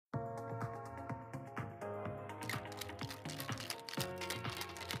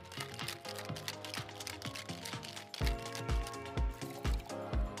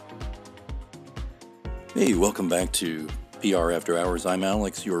Hey, welcome back to PR After Hours. I'm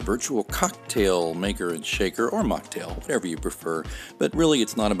Alex, your virtual cocktail maker and shaker, or mocktail, whatever you prefer. But really,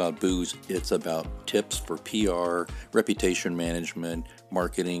 it's not about booze, it's about tips for PR, reputation management,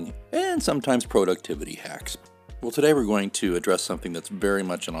 marketing, and sometimes productivity hacks. Well, today we're going to address something that's very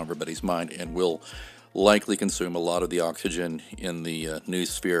much on everybody's mind and will likely consume a lot of the oxygen in the news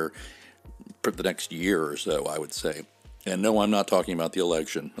sphere for the next year or so, I would say. And no, I'm not talking about the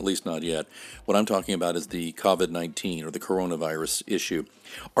election, at least not yet. What I'm talking about is the COVID-19 or the coronavirus issue.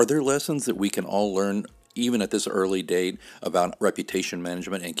 Are there lessons that we can all learn, even at this early date, about reputation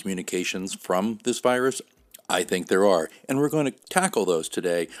management and communications from this virus? I think there are. And we're going to tackle those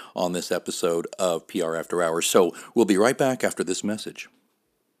today on this episode of PR After Hours. So we'll be right back after this message.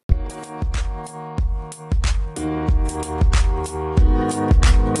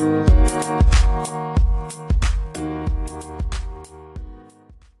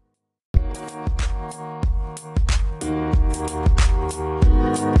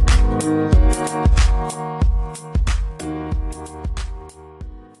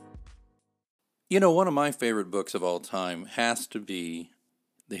 You know, one of my favorite books of all time has to be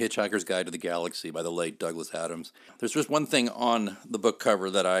The Hitchhiker's Guide to the Galaxy by the late Douglas Adams. There's just one thing on the book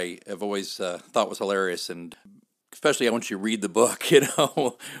cover that I have always thought was hilarious, and especially once you read the book,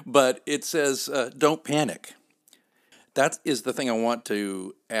 but it says, don't panic. That is the thing I want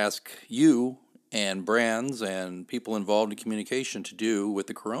to ask you and brands and people involved in communication to do with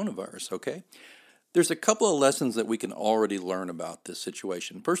the coronavirus, okay? There's a couple of lessons that we can already learn about this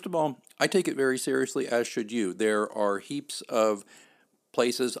situation. First of all, I take it very seriously, as should you. There are heaps of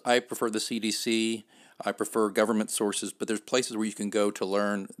places. I prefer the CDC. I prefer government sources, but there's places where you can go to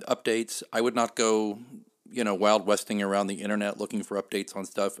learn updates. I would not go, wild westing around the internet looking for updates on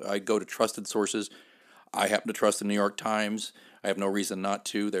stuff. I go to trusted sources. I happen to trust the New York Times. I have no reason not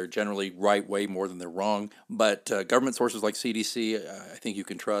to. They're generally right way more than they're wrong. But government sources like CDC, I think you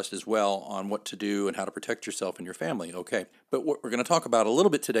can trust as well on what to do and how to protect yourself and your family. Okay. But what we're going to talk about a little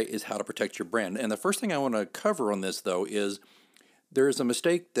bit today is how to protect your brand. And the first thing I want to cover on this, though, is there is a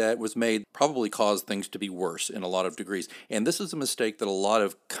mistake that was made, probably caused things to be worse in a lot of degrees. And this is a mistake that a lot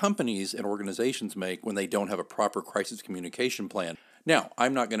of companies and organizations make when they don't have a proper crisis communication plan. Now,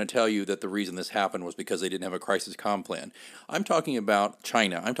 I'm not going to tell you that the reason this happened was because they didn't have a crisis comm plan. I'm talking about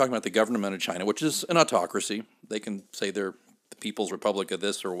China. I'm talking about the government of China, which is an autocracy. They can say they're the People's Republic of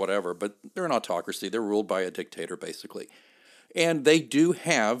this or whatever, but they're an autocracy. They're ruled by a dictator, basically. And they do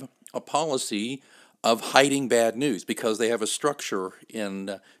have a policy of hiding bad news because they have a structure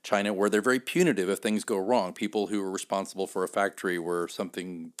in China where they're very punitive if things go wrong. People who are responsible for a factory where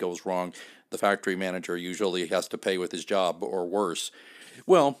something goes wrong, the factory manager usually has to pay with his job or worse.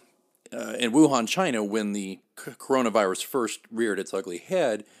 Well, in Wuhan, China, when the coronavirus first reared its ugly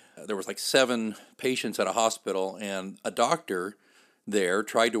head, there was like 7 patients at a hospital, and a doctor there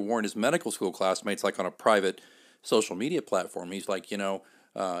tried to warn his medical school classmates, like on a private social media platform. He's like,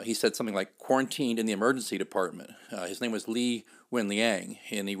 he said something like quarantined in the emergency department. His name was Li Wenliang,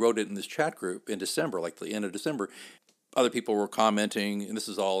 and he wrote it in this chat group in December, like the end of December. Other people were commenting, and this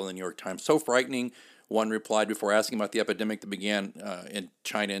is all in the New York Times. So frightening, one replied before asking about the epidemic that began in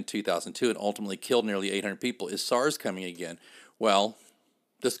China in 2002 and ultimately killed nearly 800 people. Is SARS coming again? Well,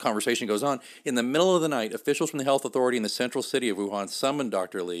 this conversation goes on. In the middle of the night, officials from the health authority in the central city of Wuhan summoned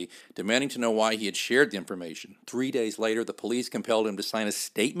Dr. Li, demanding to know why he had shared the information. 3 days later, the police compelled him to sign a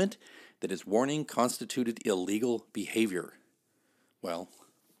statement that his warning constituted illegal behavior. Well,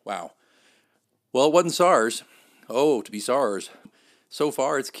 wow. Well, it wasn't SARS. Oh, to be SARS. So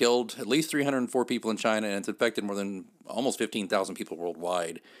far, it's killed at least 304 people in China, and it's infected more than almost 15,000 people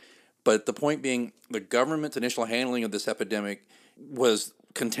worldwide. But the point being, the government's initial handling of this epidemic was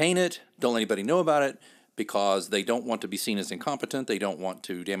contain it, don't let anybody know about it, because they don't want to be seen as incompetent, they don't want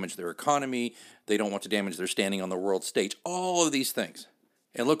to damage their economy, they don't want to damage their standing on the world stage, all of these things.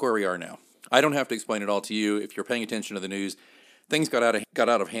 And look where we are now. I don't have to explain it all to you. If you're paying attention to the news, things got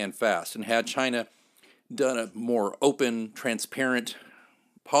out of hand fast. And had China done a more open, transparent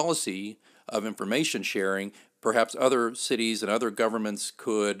policy of information sharing, perhaps other cities and other governments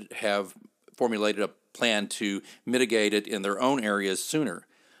could have formulated a plan to mitigate it in their own areas sooner.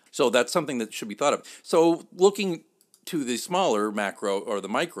 So that's something that should be thought of. So looking to the smaller macro or the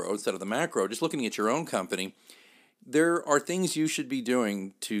micro instead of the macro, just looking at your own company, there are things you should be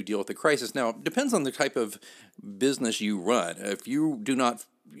doing to deal with the crisis. Now, it depends on the type of business you run. If you do not,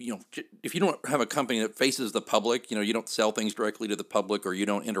 if you don't have a company that faces the public, you don't sell things directly to the public or you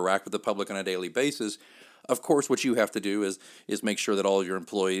don't interact with the public on a daily basis, Of course, what you have to do is make sure that all of your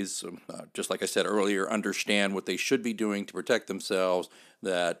employees, just like I said earlier, understand what they should be doing to protect themselves,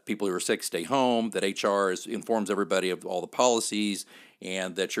 that people who are sick stay home, that HR informs everybody of all the policies,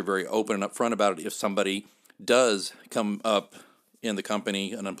 and that you're very open and upfront about it. If somebody does come up in the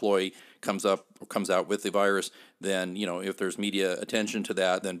company, an employee comes up or comes out with the virus, then, if there's media attention to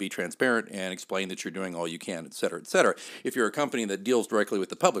that, then be transparent and explain that you're doing all you can, et cetera, et cetera. If you're a company that deals directly with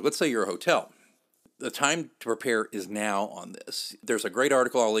the public, let's say you're a hotel, the time to prepare is now on this. There's a great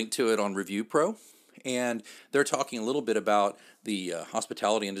article, I'll link to it on Review Pro, and they're talking a little bit about the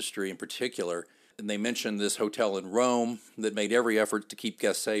hospitality industry in particular. And they mentioned this hotel in Rome that made every effort to keep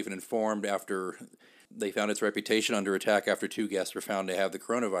guests safe and informed after they found its reputation under attack after 2 guests were found to have the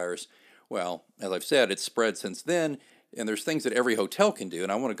coronavirus. Well, as I've said, it's spread since then, and there's things that every hotel can do,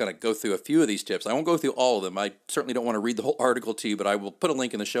 and I want to kind of go through a few of these tips. I won't go through all of them. I certainly don't want to read the whole article to you, but I will put a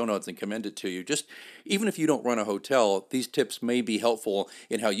link in the show notes and commend it to you. Just even if you don't run a hotel, these tips may be helpful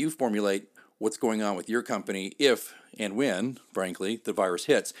in how you formulate what's going on with your company if and when, frankly, the virus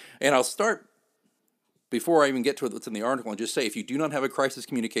hits. And I'll start before I even get to what's in the article and just say, if you do not have a crisis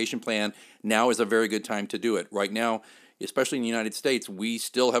communication plan, now is a very good time to do it. Right now, especially in the United States, we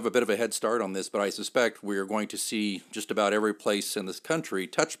still have a bit of a head start on this, but I suspect we are going to see just about every place in this country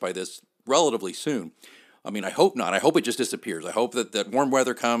touched by this relatively soon. I mean, I hope not. I hope it just disappears. I hope that warm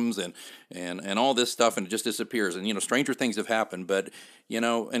weather comes and all this stuff and it just disappears. And, stranger things have happened. But, in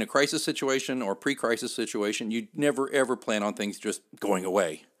a crisis situation or pre-crisis situation, you never, ever plan on things just going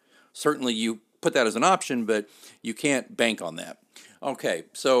away. Certainly you put that as an option, but you can't bank on that. Okay,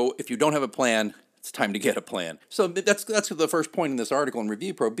 so if you don't have a plan, it's time to get a plan. So that's the first point in this article in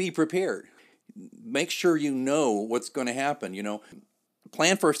Review Pro. Be prepared. Make sure you know what's going to happen.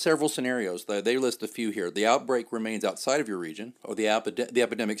 Plan for several scenarios. They list a few here. The outbreak remains outside of your region, or the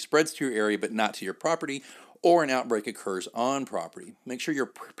epidemic spreads to your area but not to your property, or an outbreak occurs on property. Make sure you're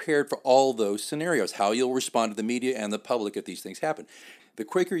prepared for all those scenarios, how you'll respond to the media and the public if these things happen. The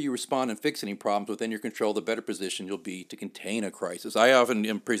quicker you respond and fix any problems within your control, the better position you'll be to contain a crisis. I often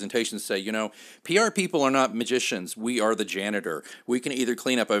in presentations say, PR people are not magicians. We are the janitor. We can either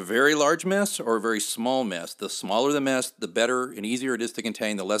clean up a very large mess or a very small mess. The smaller the mess, the better and easier it is to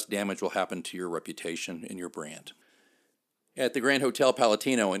contain, the less damage will happen to your reputation and your brand. At the Grand Hotel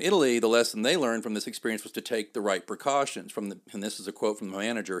Palatino in Italy, the lesson they learned from this experience was to take the right precautions. And this is a quote from the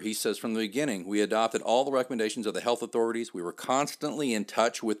manager. He says, "From the beginning, we adopted all the recommendations of the health authorities. We were constantly in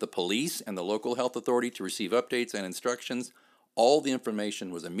touch with the police and the local health authority to receive updates and instructions. All the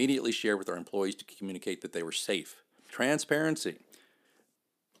information was immediately shared with our employees to communicate that they were safe." Transparency.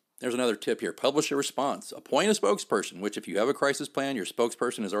 There's another tip here. Publish a response. Appoint a spokesperson, which if you have a crisis plan, your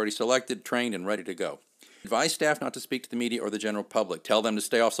spokesperson is already selected, trained, and ready to go. Advise staff not to speak to the media or the general public. Tell them to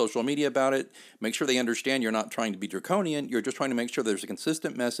stay off social media about it. Make sure they understand you're not trying to be draconian. You're just trying to make sure there's a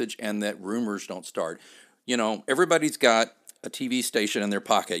consistent message and that rumors don't start. Everybody's got a TV station in their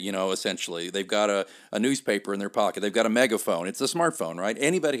pocket, essentially. They've got a newspaper in their pocket. They've got a megaphone. It's a smartphone, right?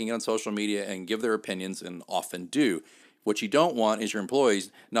 Anybody can get on social media and give their opinions and often do. What you don't want is your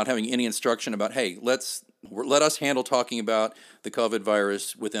employees not having any instruction about, hey, let us handle talking about the COVID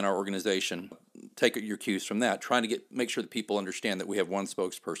virus within our organization. Take your cues from that. Trying to make sure that people understand that we have one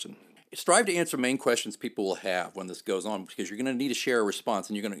spokesperson. Strive to answer main questions people will have when this goes on, because you're going to need to share a response,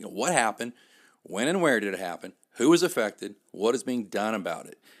 and you're going to what happened, when and where did it happen, who was affected, what is being done about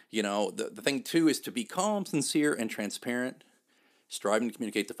it. The thing too is to be calm, sincere, and transparent. Striving to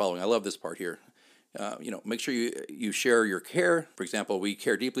communicate the following. I love this part here. Make sure you share your care. For example, we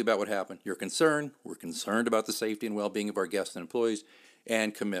care deeply about what happened. Your concern. We're concerned about the safety and well-being of our guests and employees.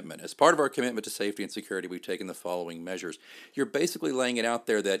 And commitment. As part of our commitment to safety and security, we've taken the following measures. You're basically laying it out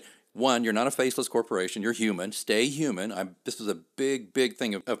there that, one, you're not a faceless corporation. You're human. Stay human. This is a big, big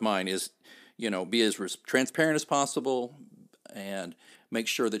thing of mine is, be as transparent as possible and make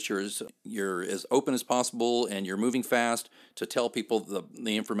sure that you're as open as possible and you're moving fast to tell people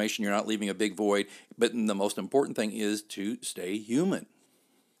the information. You're not leaving a big void. But the most important thing is to stay human.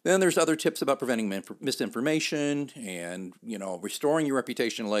 Then there's other tips about preventing misinformation and, restoring your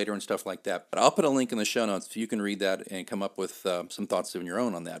reputation later and stuff like that. But I'll put a link in the show notes so you can read that and come up with some thoughts of your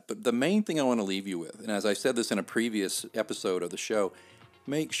own on that. But the main thing I want to leave you with, and as I said this in a previous episode of the show,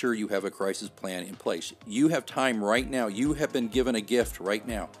 make sure you have a crisis plan in place. You have time right now. You have been given a gift right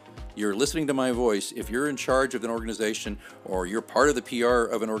now. You're listening to my voice. If you're in charge of an organization or you're part of the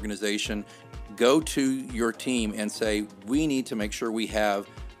PR of an organization, go to your team and say, we need to make sure we have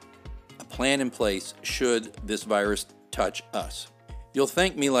plan in place should this virus touch us. You'll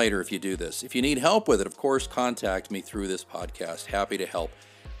thank me later if you do this. If you need help with it, of course, contact me through this podcast. Happy to help.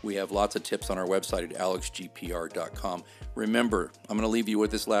 We have lots of tips on our website at alexgpr.com. Remember, I'm going to leave you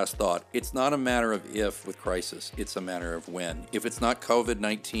with this last thought. It's not a matter of if with crisis, it's a matter of when. If it's not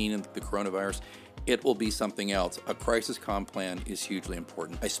COVID-19 and the coronavirus, it will be something else. A crisis comm plan is hugely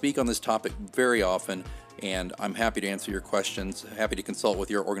important. I speak on this topic very often, and I'm happy to answer your questions, happy to consult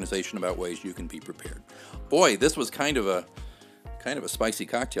with your organization about ways you can be prepared. Boy, this was kind of a spicy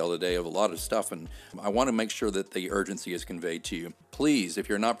cocktail today of a lot of stuff, and I want to make sure that the urgency is conveyed to you. Please, if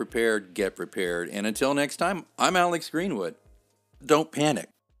you're not prepared, get prepared. And until next time, I'm Alex Greenwood. Don't panic.